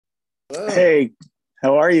Oh, Hey,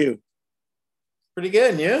 how are you? pretty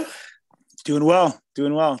good. And you? Doing well,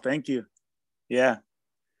 doing well. Thank you. Yeah,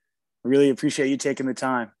 really appreciate you taking the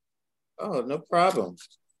time. Oh, no problem.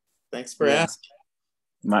 Thanks for Yeah, asking.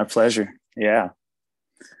 my pleasure. Yeah.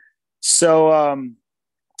 So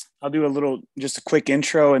I'll do just a quick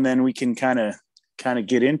intro, and then we can kind of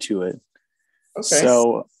get into it. Okay.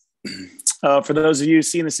 So, for those of you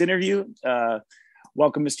seeing this interview,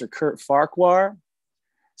 welcome, Mr. Kurt Farquar,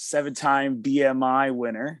 seven-time BMI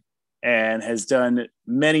winner, and has done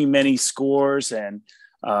many scores and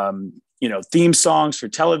theme songs for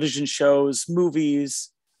television shows, movies.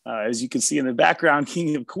 As you can see in the background,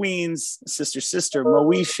 King of Queens, Sister,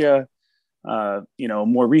 Moesha.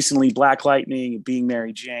 More recently, Black Lightning, Being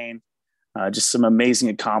Mary Jane. Just some amazing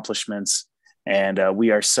accomplishments, and we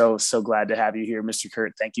are so glad to have you here, Mr.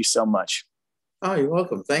 Kurt. Thank you so much. Oh, you're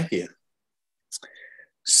welcome. Thank you.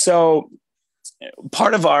 So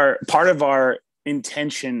part of our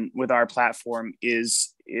intention with our platform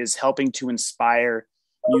is helping to inspire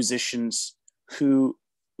musicians who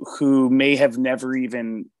may have never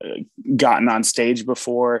even gotten on stage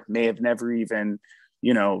before, may have never even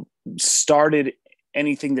started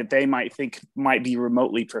anything that they might think might be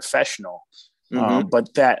remotely professional, Mm-hmm.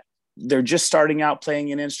 but that they're just starting out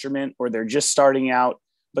playing an instrument, or they're just starting out,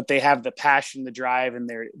 but they have the passion, the drive, and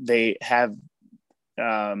they have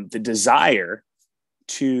the desire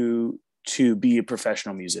to be a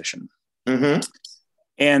professional musician. Mm-hmm.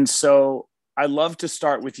 And so I love to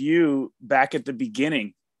start with you back at the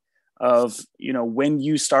beginning of when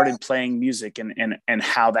you started playing music, and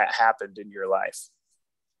how that happened in your life.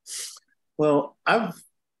 Well, I've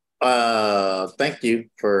thank you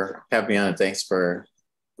for having me on, and thanks for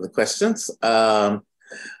the questions. I've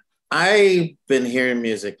been hearing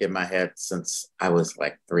music in my head since I was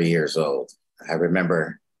like 3 years old. I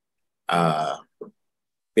remember uh,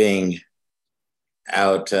 being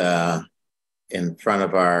out in front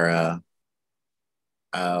of our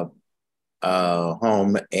uh,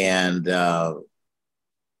 home and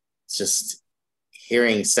just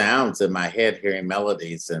hearing sounds in my head, hearing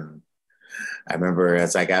melodies. And I remember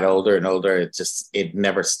as I got older and older, it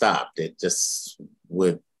never stopped. It just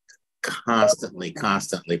would constantly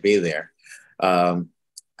be there. Um,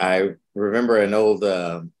 I remember an old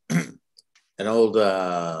uh,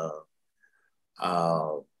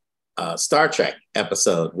 Star Trek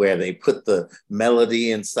episode where they put the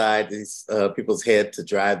melody inside these people's head to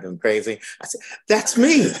drive them crazy. I said, "That's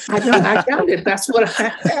me. I know. I got it. That's what I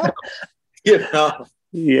have." You know,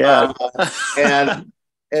 Yeah. uh, and,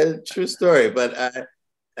 and true story. But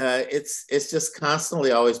it's just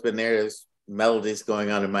constantly always been there. There's melodies going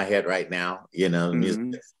on in my head right now. Music.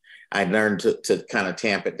 Mhm. I learned to kind of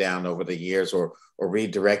tamp it down over the years, or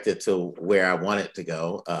redirect it to where I want it to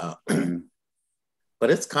go. Mhm. But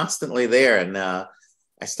it's constantly there. And I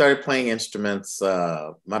started playing instruments.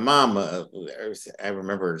 My mom, I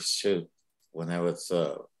remember, when I was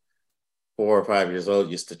 4 or 5 years old,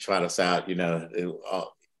 used to trot us out.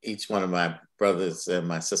 Each one of my brothers and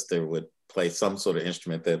my sister would play some sort of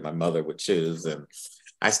instrument that my mother would choose. And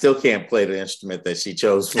I still can't play the instrument that she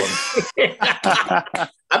chose for me.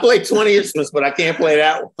 I played 20 instruments, but I can't play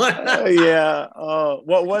that one. Yeah. Oh,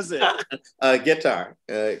 what was it? Guitar.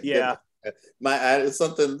 Yeah.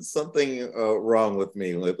 Something wrong with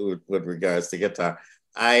me with regards to guitar.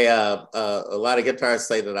 A lot of guitarists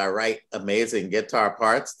say that I write amazing guitar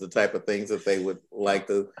parts, the type of things that they would like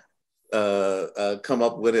to come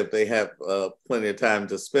up with if they have plenty of time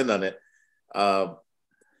to spend on it. Uh,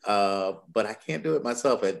 but I can't do it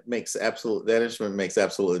myself. That instrument makes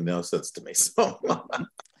absolutely no sense to me. So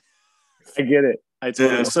I get it. I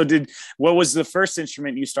totally. So what was the first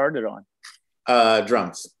instrument you started on?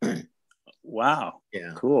 drums. Wow.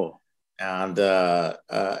 Yeah. Cool. And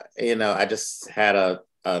I just had a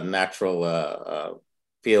natural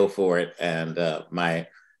feel for it. And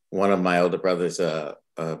one of my older brothers,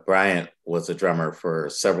 Bryant, was a drummer for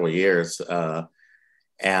several years,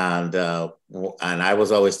 and I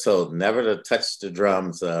was always told never to touch the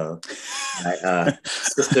drums. My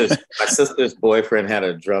sister's boyfriend had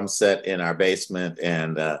a drum set in our basement,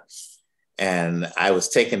 and I was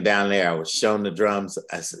taken down there. I was shown the drums.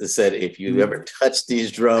 I said, if you ever touch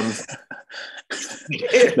these drums,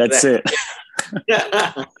 that's it.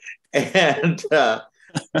 And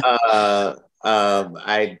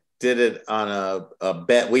I did it on a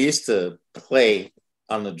bet. We used to play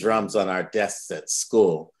on the drums on our desks at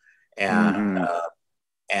school, and Mm-hmm.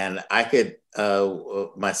 and I could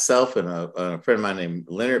myself and a friend of mine named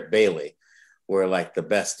Leonard Bailey were like the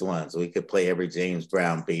best ones. We could play every James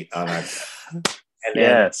Brown beat on our and then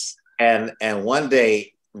Yes. and one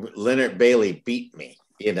day Leonard Bailey beat me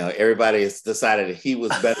everybody has decided that he was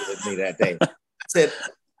better than me that day. I said,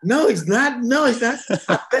 no, he's not. No, he's not.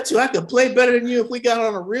 I bet you I could play better than you if we got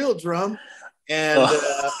on a real drum. And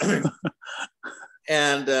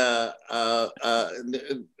and there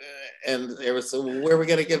was, so where are we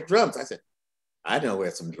going to get drums? I said, I know where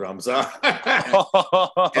some drums are.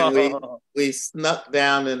 And we snuck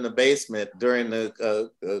down in the basement during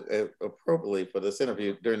the appropriately for this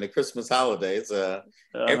interview during the Christmas holidays.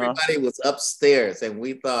 Everybody was upstairs, and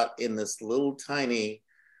we thought in this little tiny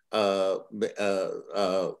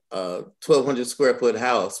 1,200 square foot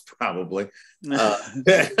house, probably,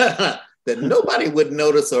 that nobody would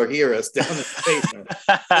notice or hear us down in the basement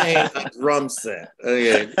playing a drum set.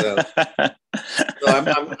 Okay, so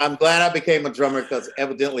I'm glad I became a drummer, because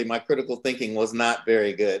evidently my critical thinking was not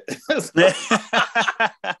very good. So,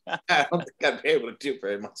 I don't think I'd be able to do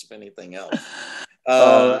very much of anything else.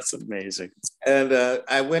 That's amazing. And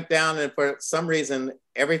I went down, and for some reason,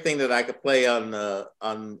 everything that I could play on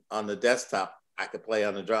the desktop, I could play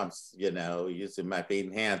on the drums, using my feet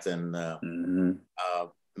and hands. And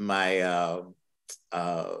my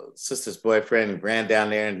sister's boyfriend ran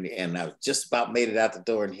down there, and I was just about made it out the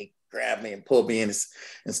door, and he grabbed me and pulled me in.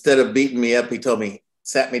 Instead of beating me up, he told me,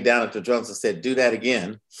 sat me down at the drums and said, do that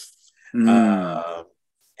again. And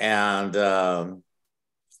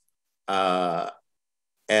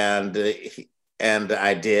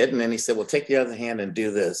I did. And then he said, well, take your other hand and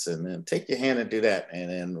do this, and then take your hand and do that, and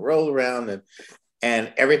then roll around.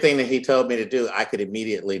 And everything that he told me to do, I could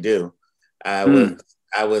immediately do. I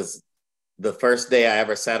was the first day I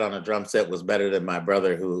ever sat on a drum set was better than my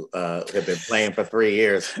brother, who had been playing for 3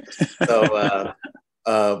 years. So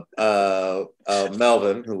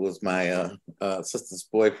Melvin, who was my sister's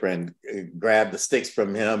boyfriend, grabbed the sticks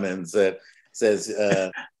from him and says,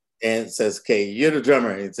 "Okay, you're the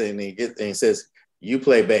drummer." And he says, "You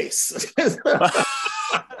play bass."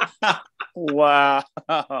 Wow.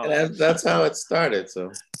 And that's how it started.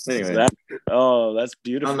 So anyway. That's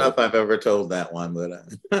beautiful. I don't know if I've ever told that one, but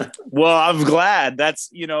well, I'm glad. That's,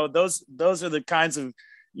 those are the kinds of,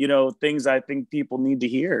 things I think people need to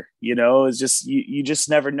hear. It's just, you just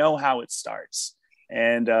never know how it starts.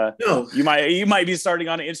 And no. you might be starting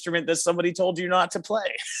on an instrument that somebody told you not to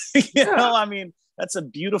play. I mean, that's a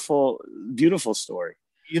beautiful, beautiful story.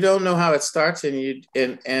 You don't know how it starts, and you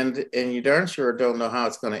darn sure don't know how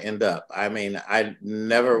it's going to end up. I mean, I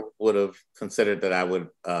never would have considered that I would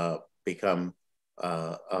become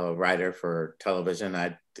a writer for television.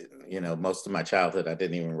 Most of my childhood, I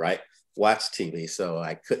didn't even watch TV, so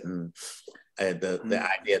I couldn't. The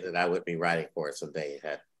idea that I would be writing for it someday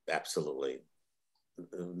had absolutely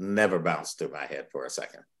never bounced through my head for a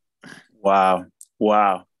second. Wow.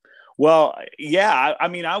 Well, yeah. I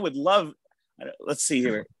mean, I would love. Let's see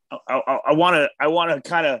here. I want to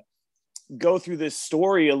kind of go through this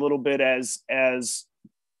story a little bit as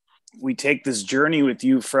we take this journey with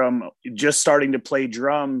you from just starting to play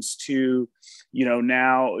drums to,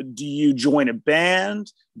 now do you join a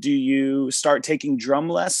band? Do you start taking drum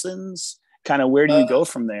lessons? Kind of where do you go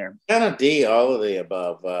from there? Kind of all of the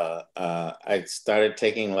above. I started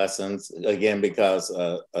taking lessons again because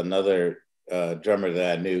another drummer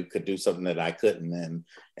that I knew could do something that I couldn't,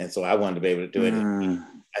 and so I wanted to be able to do it. I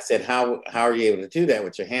said, how are you able to do that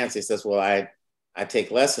with your hands? He says, well, I take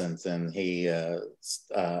lessons, and he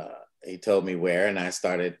told me where, and I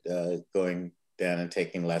started going down and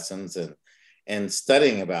taking lessons and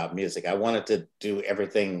studying about music. I wanted to do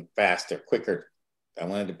everything faster, quicker. I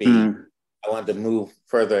wanted to move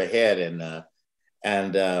further ahead and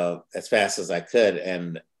as fast as I could.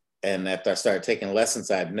 And after I started taking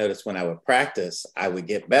lessons, I'd noticed when I would practice, I would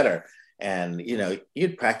get better. And,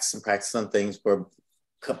 you'd practice on things for a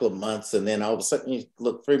couple of months. And then all of a sudden you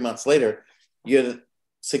look 3 months later, you're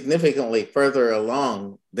significantly further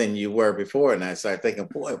along than you were before. And I started thinking,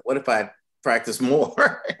 boy, what if I practice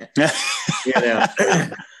more?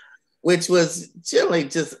 Which was generally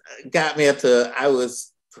just got me up to, I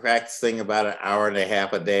was practicing about an hour and a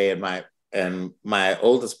half a day. And my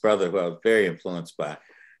oldest brother, who I was very influenced by,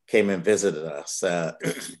 came and visited us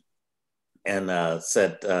and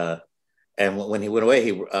said, and when he went away,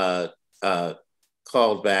 he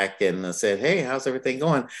called back and said, hey, how's everything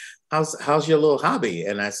going? How's your little hobby?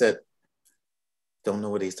 And I said, don't know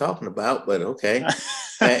what he's talking about, but okay.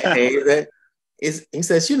 And he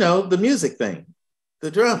says, the music thing,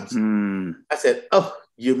 the drums. I said, oh,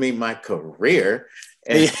 you mean my career?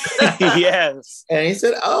 And, yes. And he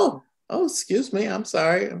said, oh, excuse me. I'm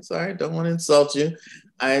sorry. Don't want to insult you.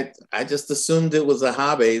 I just assumed it was a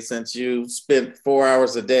hobby since you spent 4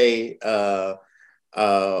 hours a day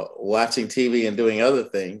watching TV and doing other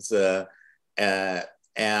things.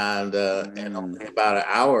 and only about an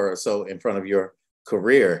hour or so in front of your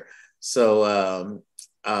career. So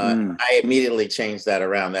I immediately changed that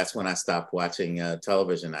around. That's when I stopped watching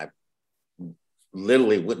television. I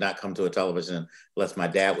literally would not come to a television unless my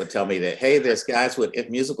dad would tell me that, hey, there's guys with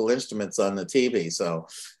musical instruments on the TV. So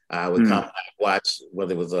I would come watch,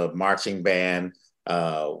 whether it was a marching band,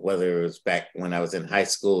 whether it was back when I was in high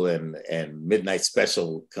school and Midnight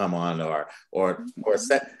Special would come on, or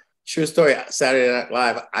true story, Saturday Night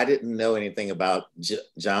Live. I didn't know anything about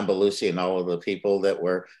John Belushi and all of the people that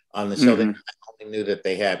were on the show. I only knew that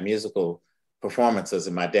they had musical performances,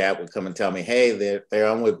 and my dad would come and tell me, hey, they're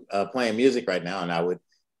only playing music right now, and I would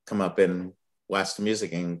come up and watch the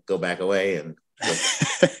music and go back away, and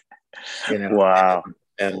wow.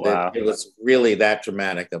 And wow. It was really that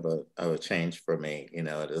dramatic of a change for me. It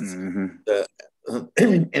is the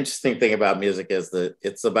interesting thing about music is that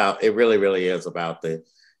it really is about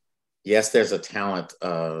yes, there's a talent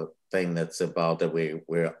thing that's involved, that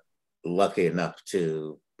we're lucky enough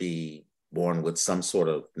to be born with some sort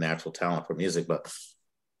of natural talent for music, but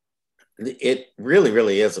it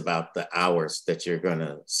really is about the hours that you're going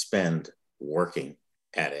to spend working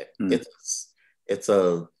at it. It's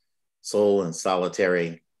a soul and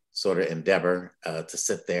solitary sort of endeavor to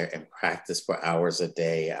sit there and practice for hours a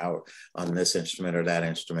day on this instrument or that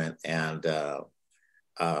instrument, and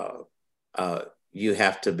you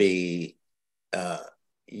have to be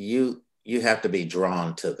you have to be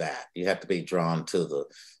drawn to that. You have to be drawn to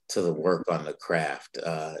the work on the craft.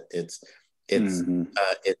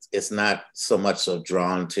 It's not so much so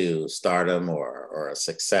drawn to stardom or a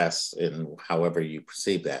success in however you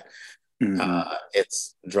perceive that.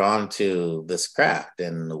 It's drawn to this craft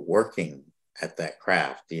and the working at that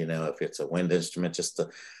craft. If it's a wind instrument, just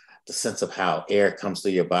the sense of how air comes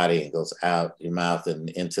through your body and goes out your mouth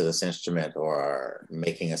and into this instrument, or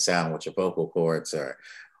making a sound with your vocal cords,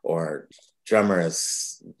 or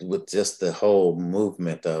drummers with just the whole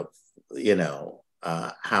movement of,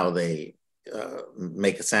 how they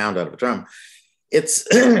make a sound out of a drum. It's,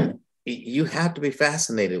 you have to be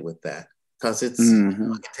fascinated with that, because it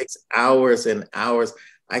takes hours and hours.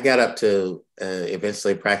 I got up to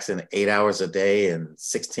eventually practicing 8 hours a day and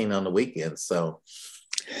 16 on the weekends. So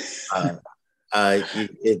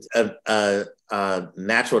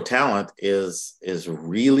natural talent is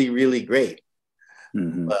really great.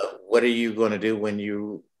 But what are you going to do when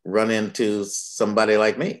you run into somebody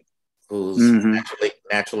like me, who's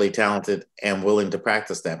naturally talented and willing to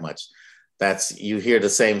practice that much? You hear the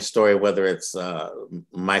same story, whether it's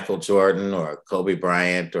Michael Jordan or Kobe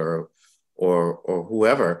Bryant or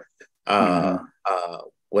whoever,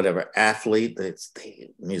 whatever athlete,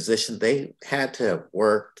 musician, they had to have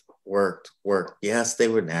worked. Yes, they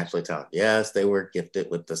were naturally talented. Yes, they were gifted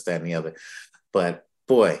with this, that, and the other. But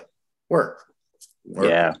boy, work,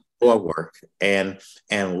 and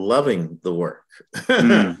loving the work,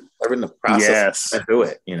 loving the process to do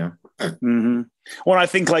it. Well, I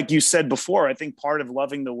think, like you said before, I think part of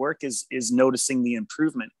loving the work is noticing the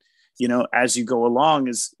improvement. As you go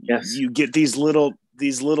along, you get these little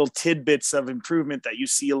tidbits of improvement that you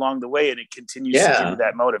see along the way, and it continues to give you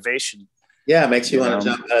that motivation. Yeah, it makes you want to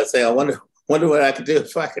jump out and say, I wonder what I could do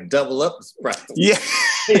if I could double up this practice. Yeah.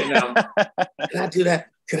 Could I do that?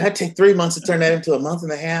 Could I take 3 months to turn that into a month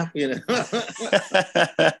and a half?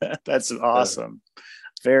 That's awesome.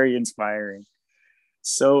 Very inspiring.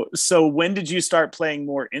 So when did you start playing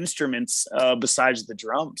more instruments besides the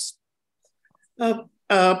drums?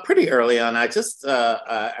 Pretty early on. I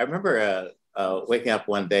remember waking up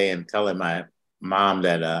one day and telling my mom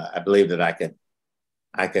that I believed that I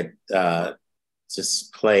could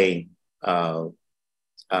just play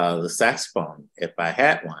the saxophone if I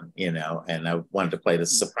had one, and I wanted to play the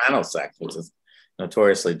soprano sax, which is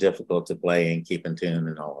notoriously difficult to play and keep in tune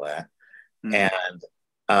and all that.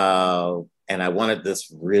 And I wanted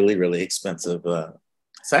this really expensive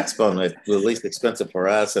saxophone, the least expensive for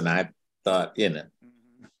us. And I thought,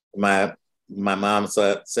 my mom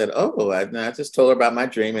said, oh, I just told her about my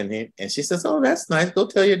dream, and she says, oh, that's nice. Go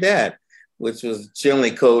tell your dad, which was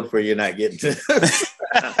generally code for you're not getting to.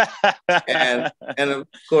 and of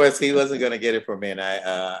course he wasn't going to get it from me. And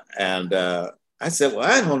I said, well,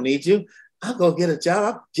 I don't need you. I'll go get a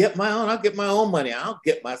job. I'll get my own money. I'll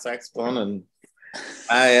get my saxophone. And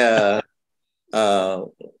I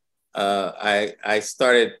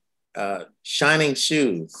started shining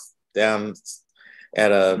shoes down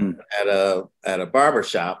at a barber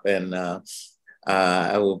shop, and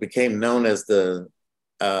I became known as the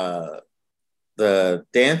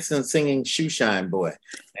dance and singing shoe shine boy.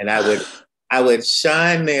 And I would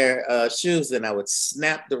shine their shoes, and I would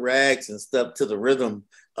snap the rags and stuff to the rhythm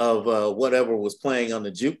whatever was playing on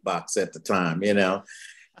the jukebox at the time,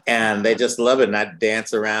 and they just love it. And I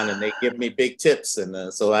dance around and they give me big tips.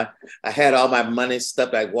 And so I had all my money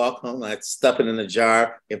stuffed. I'd walk home, I'd stuff it in a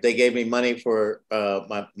jar. If they gave me money for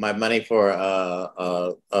my money for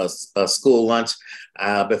a school lunch,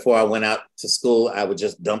 before I went out to school, I would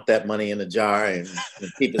just dump that money in a jar and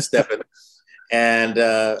keep it stepping. And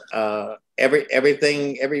every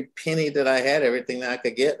penny that I had, everything that I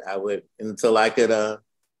could get, I would, until I could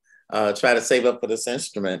try to save up for this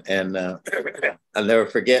instrument. And I'll never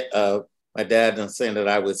forget my dad saying that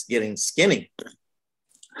I was getting skinny,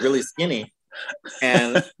 really skinny.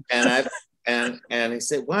 And he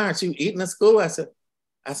said, "Why aren't you eating at school?" I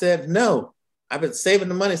said, "No, I've been saving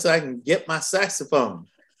the money so I can get my saxophone.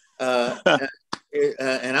 And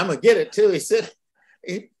I'm gonna get it too." He said,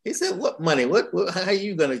 "What money? What how are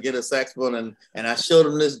you gonna get a saxophone?" And I showed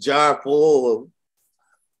him this jar full of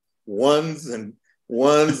ones and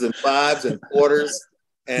fives and quarters,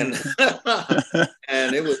 and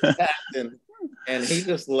and it was packed, and he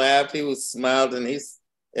just laughed. He was smiled,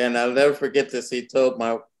 and I'll never forget this. He told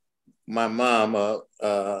my mom,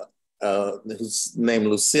 who's named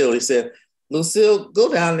Lucille. He said, "Lucille, go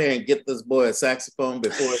down there and get this boy a saxophone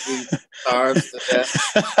before he starves to death."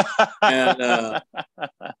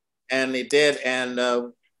 And he did,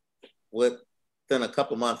 and within a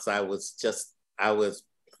couple months, I was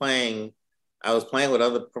playing with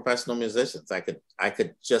other professional musicians. I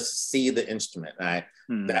could just see the instrument.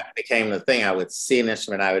 That became the thing. I would see an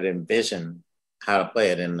instrument, I would envision how to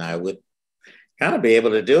play it, and I would kind of be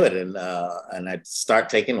able to do it. And I'd start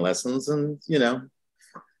taking lessons, and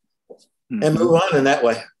and move on in that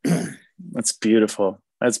way. That's beautiful.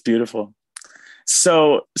 That's beautiful.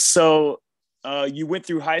 So you went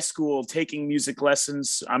through high school taking music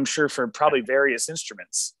lessons, I'm sure, for probably various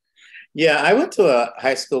instruments. Yeah, I went to a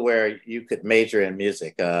high school where you could major in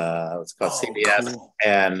music. It was called CBS, cool.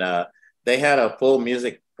 And they had a full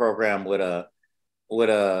music program with a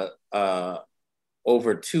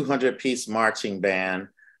over 200-piece marching band,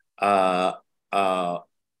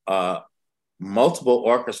 multiple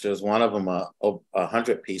orchestras. One of them, a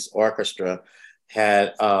 100-piece orchestra,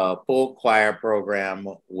 had a full choir program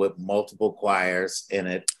with multiple choirs in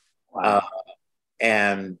it. Wow.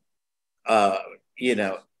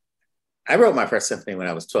 I wrote my first symphony when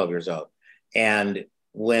I was 12 years old. And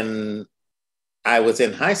when I was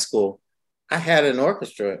in high school, I had an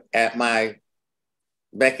orchestra at my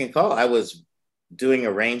beck and call. I was doing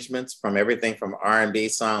arrangements from everything from R&B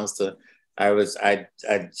songs to, I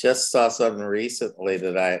just saw something recently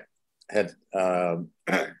that I had, I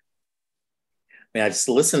just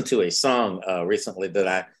listened to a song recently that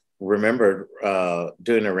I remembered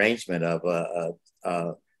doing an arrangement of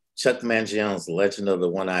Chuck Mangione's Legend of the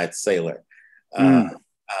One-Eyed Sailor. I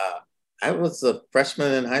was a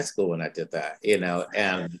freshman in high school when I did that,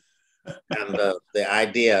 and the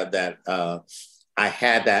idea that I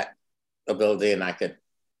had that ability and I could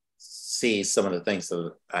see some of the things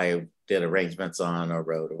that I did arrangements on or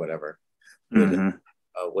wrote or whatever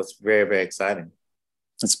was very, very exciting.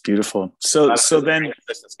 That's beautiful. So then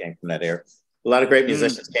musicians came from that era. A lot of great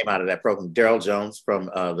musicians came out of that program. Daryl Jones, from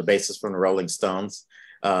the bassist from the Rolling Stones,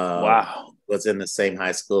 wow, was in the same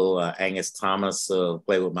high school. Angus Thomas,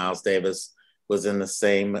 played with Miles Davis, was in the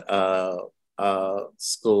same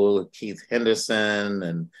school. Keith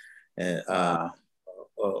Henderson and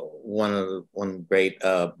one great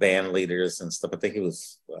band leaders and stuff. I think he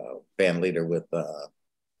was band leader with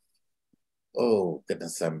oh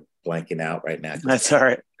goodness, I'm blanking out right now. That's all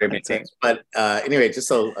right. But anyway,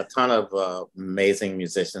 just a ton of amazing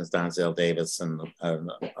musicians, Donzel Davis, and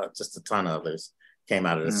just a ton of others came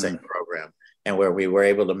out of the same program, and where we were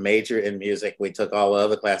able to major in music. We took all the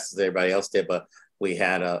other classes everybody else did, but we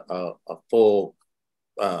had a full,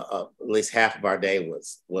 at least half of our day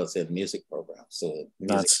was in music programs. So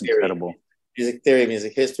that's incredible. Music theory,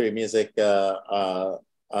 music history, music, your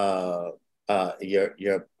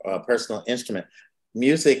personal instrument,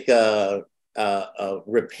 music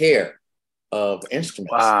repair of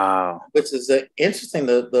instruments. Wow. Which is interesting.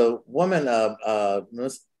 The woman,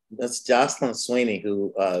 Miss Jocelyn Sweeney,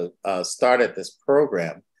 who started this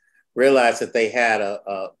program, realized that they had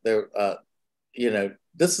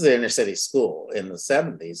this is an inner city school in the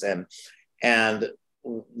 70s, and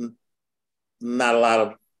not a lot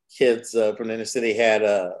of kids from the inner city had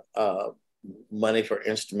money for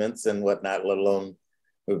instruments and whatnot, let alone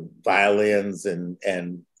violins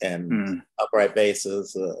and upright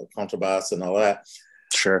basses, contrabass, and all that.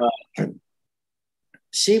 Sure.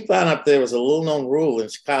 She found out there was a little known rule in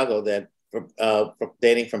Chicago that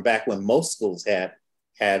dating from back when most schools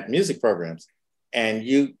had music programs, and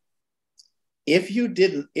you if you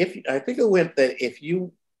didn't, if I think it went that if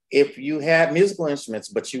you had musical instruments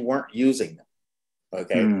but you weren't using them,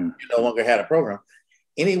 okay, you no longer had a program,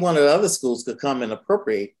 any one of the other schools could come and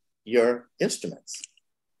appropriate your instruments.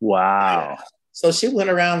 Wow. So she went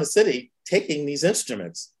around the city taking these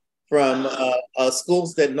instruments from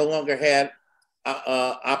schools that no longer had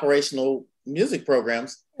operational music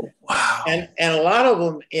programs. Wow. And a lot of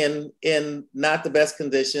them in not the best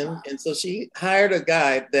condition. And so she hired a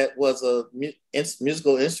guy that was a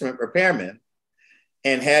musical instrument repairman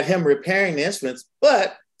and had him repairing the instruments.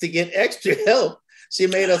 But to get extra help, she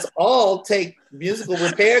made us all take musical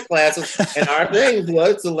repair classes. And our thing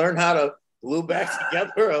was to learn how to glue back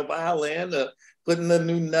together a violin, putting the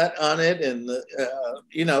new nut on it, and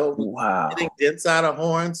wow, getting dents out of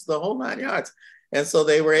horns, the whole 9 yards. And so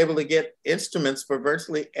they were able to get instruments for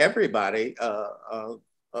virtually everybody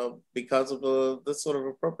because of this sort of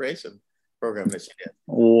appropriation program that she did.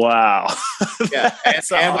 Wow. Yeah,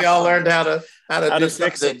 and we all learned how to do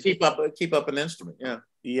something to keep up an instrument. Yeah.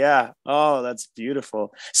 Yeah. Oh, that's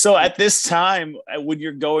beautiful. So at this time, when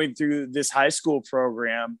you're going through this high school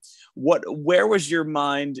program, where was your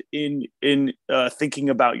mind in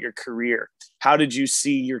thinking about your career? How did you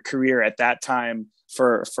see your career at that time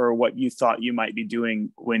for what you thought you might be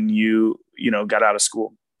doing when you got out of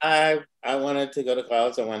school? I wanted to go to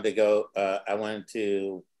college. I wanted to go. I wanted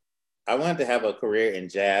to have a career in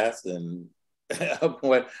jazz, and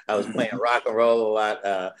when I was playing rock and roll a lot.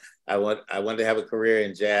 I wanted to have a career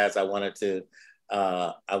in jazz. I wanted to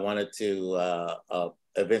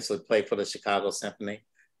eventually play for the Chicago Symphony,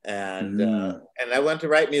 and I wanted to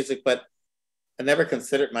write music, but I never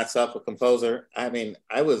considered myself a composer. I mean,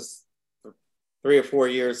 I was 3 or 4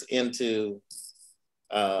 years into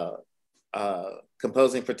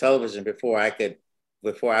composing for television before I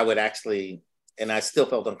would actually, and I still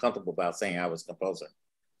felt uncomfortable about saying I was a composer.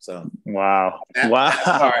 So wow.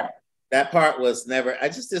 That part was never, I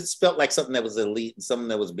just felt like something that was elite and something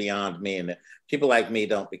that was beyond me, and that people like me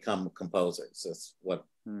don't become composers. That's what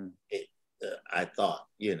I thought,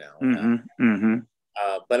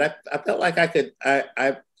 but I felt like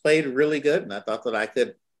I played really good, and I thought that I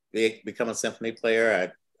could become a symphony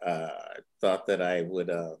player. I thought that I would,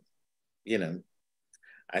 I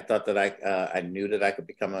thought that I knew that I could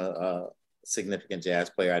become a significant jazz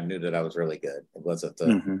player. I knew that I was really good. It wasn't,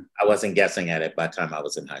 I wasn't guessing at it by the time I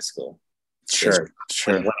was in high school. Sure.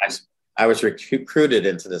 When I was recruited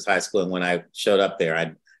into this high school, and when I showed up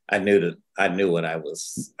there, I knew what I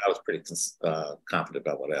was pretty confident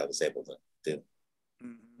about what I was able to do.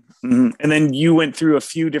 And then you went through a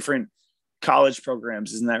few different college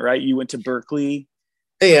programs, isn't that right? You went to Berkeley.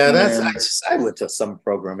 Yeah, I went to some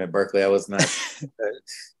program at Berkeley. I was not,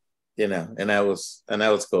 and that was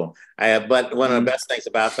cool. But one of the best things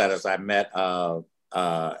about that is I met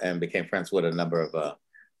and became friends with a number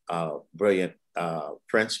of brilliant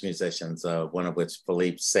French musicians. One of which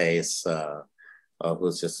Philippe Says,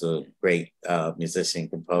 who's just a great musician,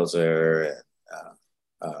 composer,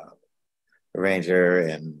 and arranger,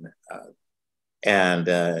 and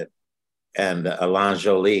Alain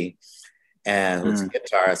Joly, and who's a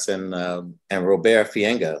guitarist, and Robert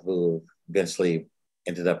Fienga, who eventually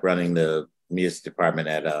ended up running the music department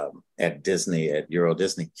at Disney, at Euro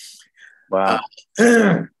Disney. Wow.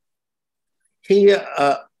 He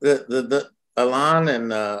the Alain,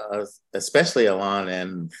 and especially Alain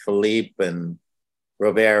and Philippe and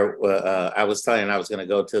Robert. I was telling them I was going to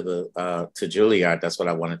go to Juilliard. That's what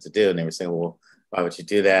I wanted to do, and they were saying, "Well, why would you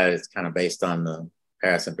do that? It's kind of based on the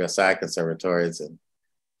Paris and Versailles conservatories, and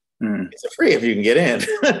it's free if you can get in."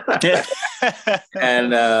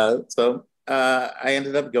 And so I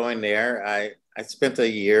ended up going there. I spent a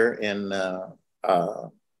year in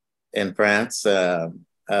France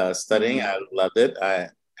studying. I loved it. I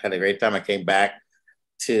had a great time. I came back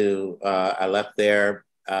I left there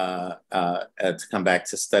to come back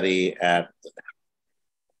to study at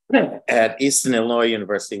Eastern Illinois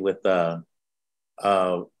University with very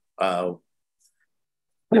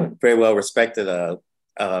well respected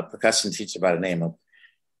percussion teacher by the name of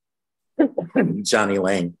Johnny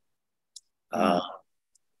Lane.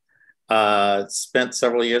 Spent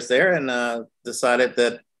several years there, and decided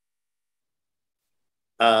that,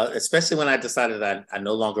 especially when I decided I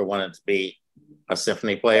no longer wanted to be a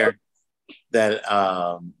symphony player, that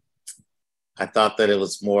I thought that it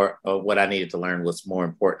was more, what I needed to learn was more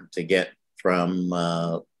important to get from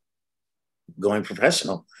going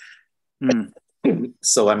professional.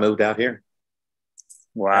 So I moved out here.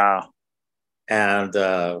 Wow. And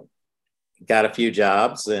got a few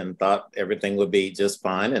jobs and thought everything would be just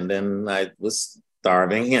fine. And then I was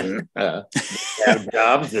starving and had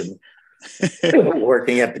jobs, and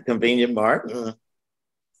working at the convenient mart,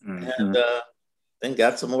 Mm-hmm. and then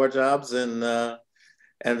got some more jobs, and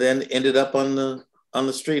then ended up on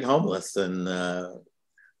the street homeless. And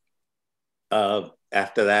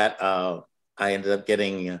after that, I ended up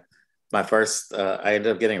getting my first. I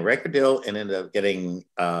ended up getting a record deal and ended up getting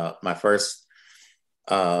my first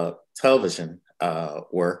television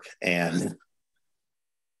work, and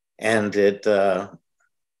it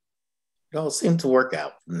all seemed to work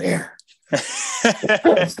out from there.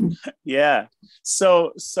 Yeah.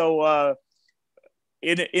 So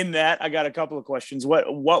in that, I got a couple of questions.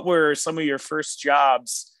 What were some of your first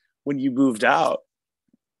jobs when you moved out?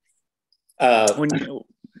 Uh,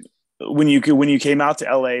 When you came out to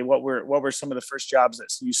LA, what were some of the first jobs that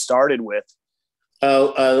you started with?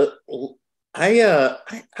 I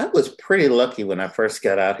was pretty lucky when I first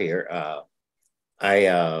got out here. I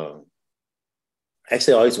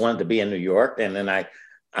actually always wanted to be in New York, and then I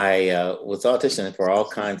was auditioning for all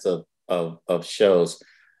kinds of shows.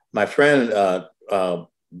 My friend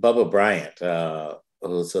Bubba Bryant,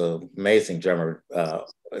 who's an amazing drummer,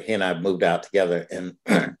 he and I moved out together, and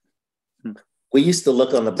we used to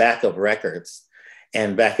look on the back of records.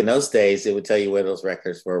 And back in those days, it would tell you where those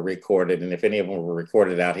records were recorded, and if any of them were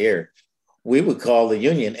recorded out here, we would call the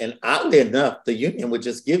union. And oddly enough, the union would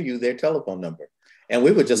just give you their telephone number, and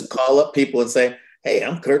we would just call up people and say, "Hey,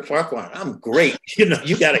 I'm Kurt Farquar. I'm great. You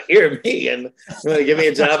got to hear me, and you want to give me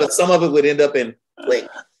a job." And some of it would end up in click,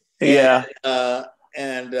 Yeah.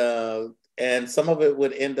 and some of it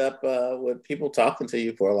would end up with people talking to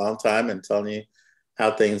you for a long time and telling you how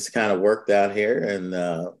things kind of worked out here. And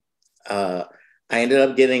I ended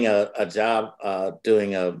up getting a job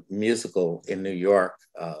doing a musical in New York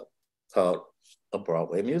called a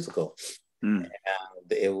Broadway musical. And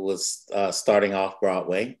it was starting off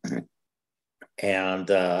Broadway, and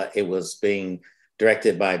it was being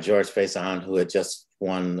directed by George Faison, who had just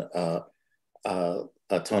won a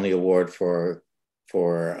Tony Award for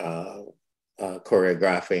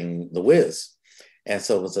choreographing The Wiz. And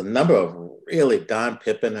so it was a number of really, Don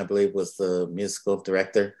Pippin, I believe, was the musical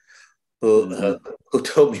director, who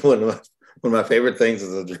told me one of my favorite things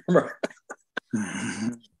as a drummer.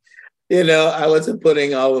 I wasn't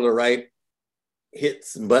putting all of the right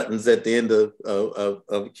hits and buttons at the end of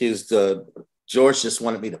cues. George just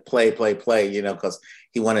wanted me to play, because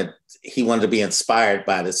he wanted to be inspired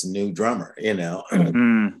by this new drummer,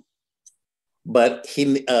 But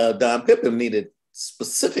Don Pippin needed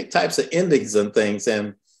specific types of endings and things,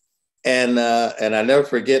 and I never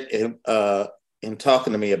forget him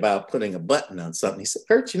talking to me about putting a button on something. He said,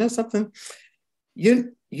 "Kurt, you know something?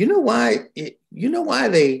 You know why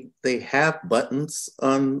they have buttons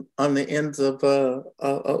on the ends of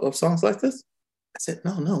songs like this?" I said,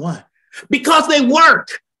 "No, why?" "Because they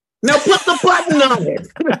work. Now put the button on it."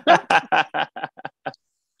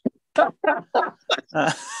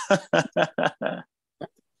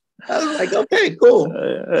 I was like, "Okay, cool.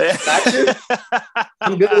 Gotcha.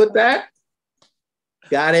 I'm good with that.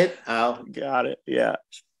 Got it. Got it. Yeah."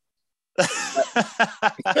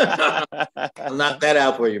 I'll knock that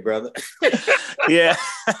out for you, brother. Yeah.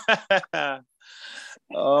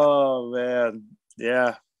 Oh man.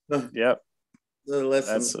 Yeah. Yep. The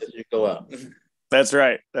lessons as you go up. That's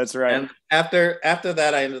right. And after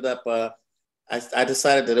that, I ended up. I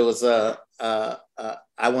decided that it was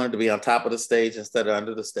I wanted to be on top of the stage instead of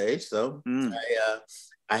under the stage. So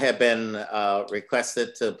I had been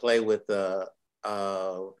requested to play with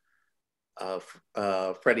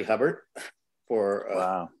Freddie Hubbard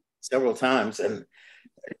for several times, and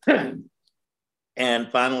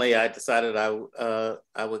finally I decided I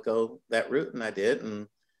would go that route, and I did, and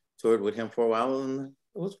toured with him for a while, and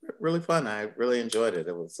it was really fun. I really enjoyed it.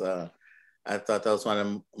 It was I thought that was one of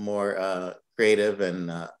the more creative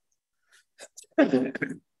and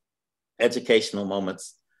educational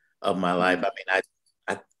moments of my life. I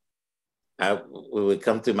mean, it would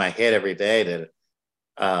come through my head every day that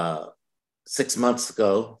 6 months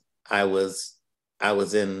ago I was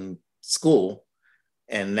in school,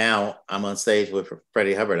 and now I'm on stage with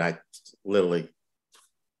Freddie Hubbard. I literally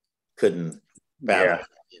couldn't fathom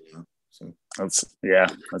it, So. That's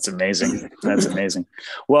amazing. That's amazing.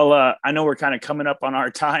 Well, I know we're kind of coming up on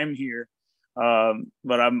our time here,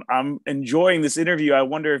 but I'm enjoying this interview. I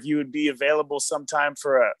wonder if you would be available sometime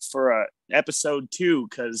for a episode 2,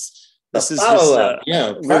 because this is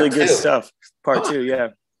just really good stuff. Part 2, yeah.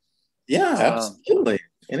 Yeah, absolutely.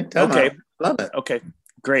 Anytime. Okay. I love it. Okay.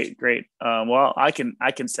 Great. Well, I can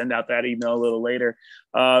send out that email a little later.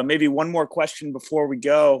 Maybe one more question before we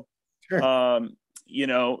go. Sure.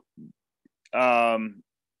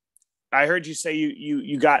 I heard you say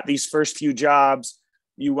you got these first few jobs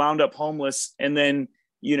you wound up homeless, and then,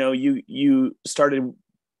 you started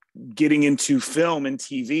getting into film and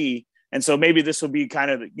TV. And so maybe this will be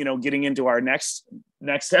kind of, getting into our next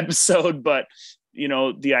episode, but,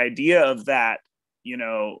 the idea of that,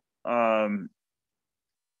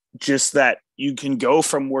 just that you can go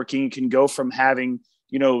from working, you can go from having,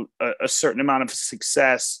 a certain amount of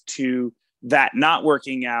success to that not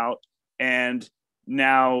working out. And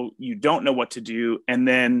now you don't know what to do. And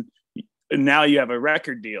then now you have a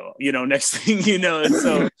record deal, next thing you know. And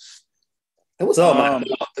so it was all my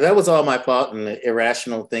fault. That was all my fault and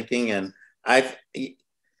irrational thinking. And this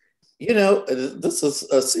is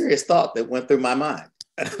a serious thought that went through my mind.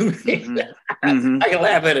 I can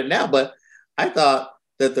laugh at it now, but I thought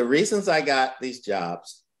that the reasons I got these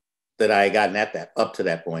jobs that I had gotten up to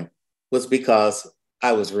that point was because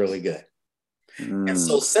I was really good. And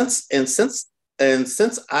so since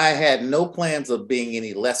I had no plans of being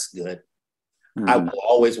any less good, I will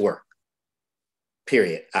always work.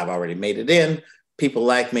 Period. I've already made it in. People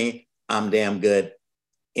like me. I'm damn good.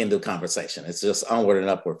 End of conversation. It's just onward and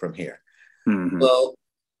upward from here. Well,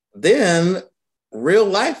 then real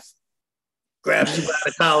life grabs you by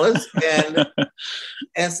the collars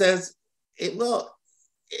and says,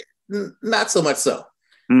 not so much so.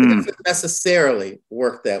 It doesn't necessarily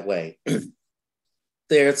work that way.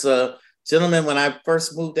 There's a gentleman when I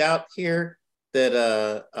first moved out here that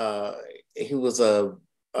he was a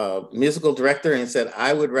musical director, and he said,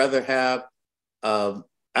 I would rather have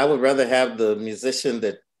the musician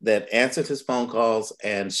that answered his phone calls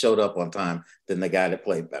and showed up on time than the guy that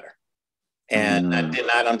played better. And I did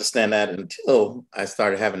not understand that until I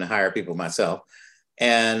started having to hire people myself.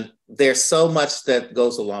 And there's so much that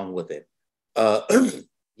goes along with it.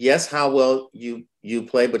 Yes, how well you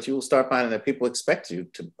play, but you will start finding that people expect you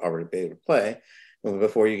to already be able to play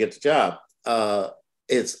before you get the job.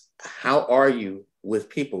 It's how are you with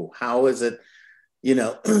people? How is it,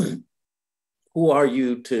 who are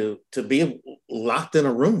you to be locked in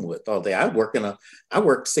a room with all day? I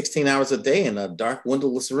worked 16 hours a day in a dark,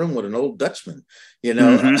 windowless room with an old Dutchman.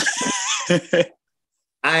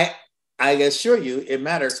 I assure you, it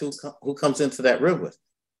matters who comes into that room with.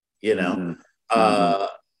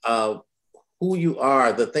 Who you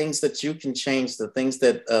are, the things that you can change, the things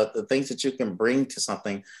that you can bring to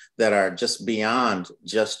something that are just beyond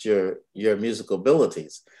just your musical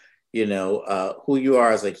abilities. Who you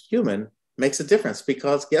are as a human makes a difference,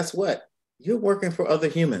 because guess what? You're working for other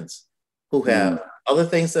humans who have other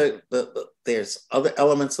things there's other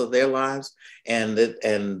elements of their lives, and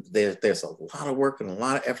there's a lot of work and a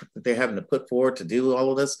lot of effort that they're having to put forward to do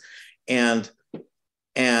all of this, and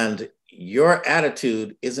your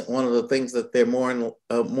attitude isn't one of the things that they're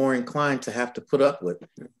more inclined to have to put up with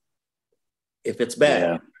if it's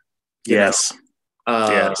bad. Yes.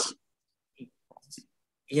 Just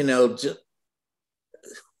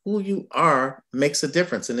who you are makes a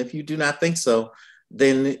difference. And if you do not think so,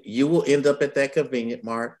 then you will end up at that convenient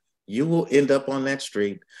mart. You will end up on that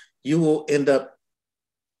street. You will end up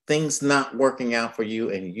things not working out for you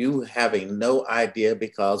and you having no idea,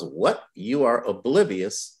 because you are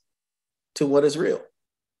oblivious to what is real.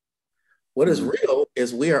 What is real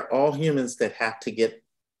is we are all humans that have to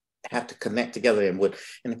connect together. And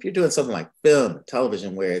if you're doing something like film and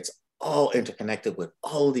television, where it's all interconnected with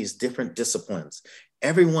all of these different disciplines,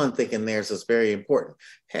 everyone thinking theirs is very important.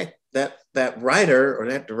 Heck, that writer or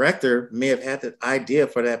that director may have had the idea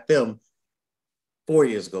for that film 4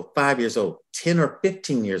 years ago, 5 years old, 10 or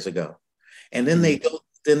 15 years ago. And then they go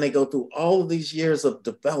through all of these years of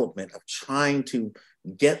development of trying to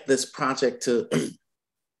get this project to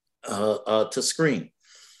screen.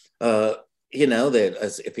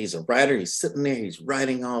 That if he's a writer, he's sitting there, he's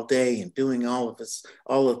writing all day and doing all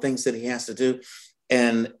the things that he has to do.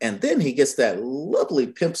 And then he gets that lovely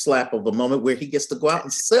pimp slap of a moment where he gets to go out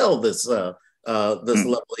and sell this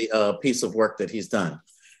lovely piece of work that he's done.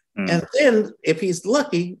 And then if he's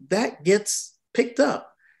lucky, that gets picked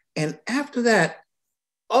up. And after that,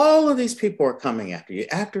 all of these people are coming after you.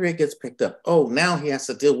 After it gets picked up, now he has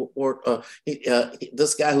to deal with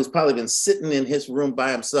this guy who's probably been sitting in his room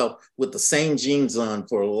by himself with the same jeans on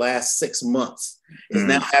for the last 6 months is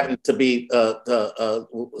now having to be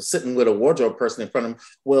sitting with a wardrobe person in front of him.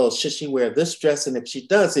 Well, should she wear this dress? And if she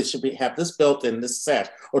does, it should have this belt and this sash.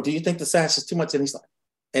 Or do you think the sash is too much? And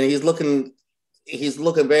he's looking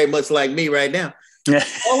very much like me right now.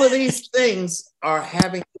 All of these things are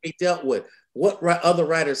having to be dealt with. What other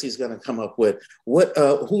writers he's going to come up with,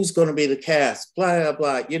 who's going to be the cast, blah,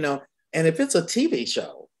 blah, blah, And if it's a TV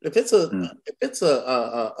show, if it's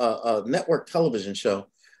a network television show,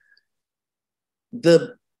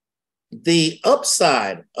 the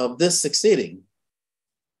upside of this succeeding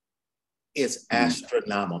is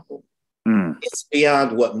astronomical. Mm. It's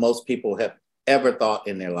beyond what most people have ever thought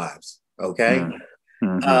in their lives. Okay.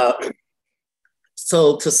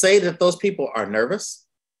 So to say that those people are nervous,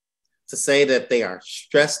 to say that they are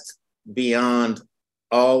stressed beyond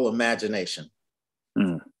all imagination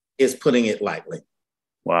is putting it lightly.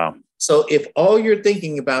 Wow. So if all you're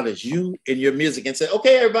thinking about is you and your music and say,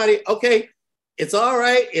 okay, everybody, okay, it's all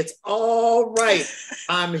right. It's all right.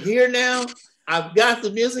 I'm here now. I've got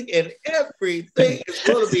the music and everything is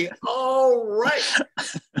going to be all right.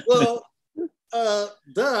 Well,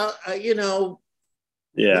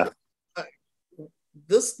 Yeah.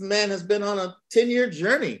 This man has been on a 10-year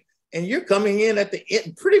journey and you're coming in at the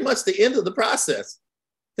end, pretty much the end of the process,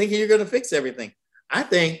 thinking you're going to fix everything. I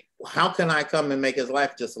think, how can I come and make his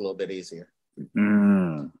life just a little bit easier?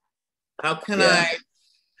 How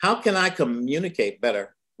can I communicate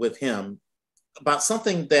better with him about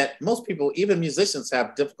something that most people, even musicians,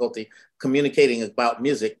 have difficulty communicating about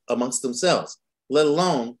music amongst themselves, let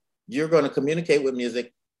alone you're going to communicate with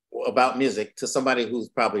music about music to somebody who's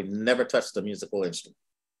probably never touched a musical instrument.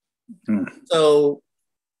 So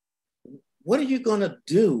what are you going to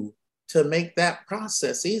do to make that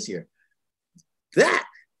process easier? That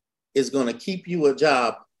is going to keep you a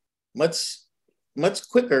job much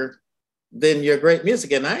quicker than your great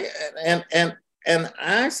music. And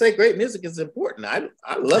I say great music is important. I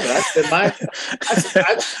love it.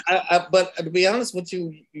 But to be honest with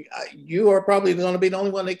you, you are probably going to be the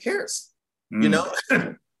only one that cares. You know,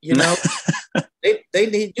 they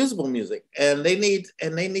need usable music, and they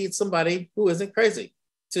need somebody who isn't crazy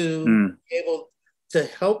to be able to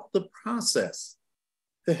help the process.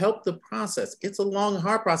 It's a long,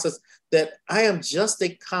 hard process that I am just a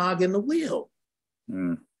cog in the wheel.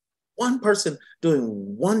 One person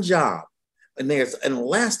doing one job. And the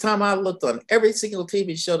last time I looked on every single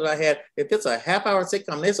TV show that I had, if it's a half-hour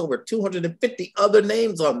sitcom, there's over 250 other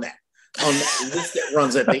names on that list that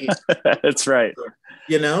runs at the end. That's right.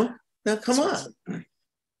 Now come on.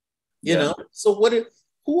 So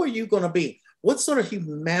who are you going to be? What sort of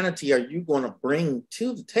humanity are you going to bring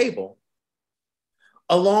to the table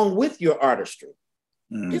along with your artistry?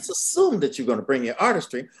 It's assumed that you're going to bring your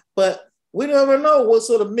artistry, but we never know what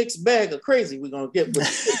sort of mixed bag of crazy we're going to get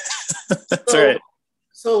with it. That's right.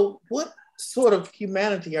 So what sort of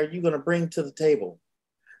humanity are you going to bring to the table?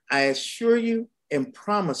 I assure you and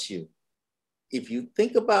promise you, if you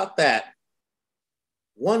think about that,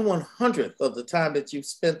 1/100th of the time that you've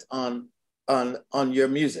spent on your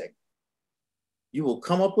music, you will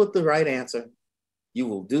come up with the right answer, you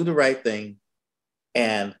will do the right thing,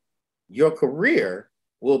 and your career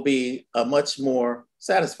will be a much more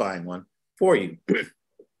satisfying one for you.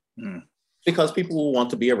 Because people will want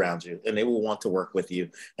to be around you, and they will want to work with you,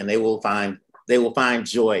 and they will find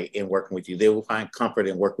joy in working with you. They will find comfort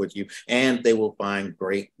in working with you, and they will find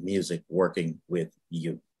great music working with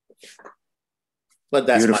you. But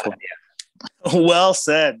that's beautiful. My idea. Well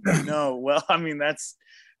said. No, well, I mean, that's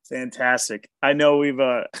fantastic. I know we've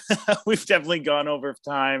we've definitely gone over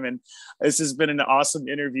time, and this has been an awesome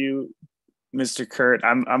interview, Mr. Kurt.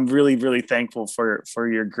 I'm really, really thankful for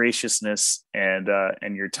your graciousness and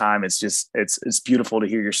your time. It's beautiful to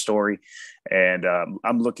hear your story, and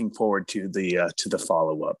I'm looking forward to the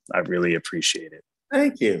follow up. I really appreciate it.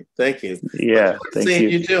 Thank you. Yeah, thank you.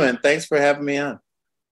 You too, and thanks for having me on.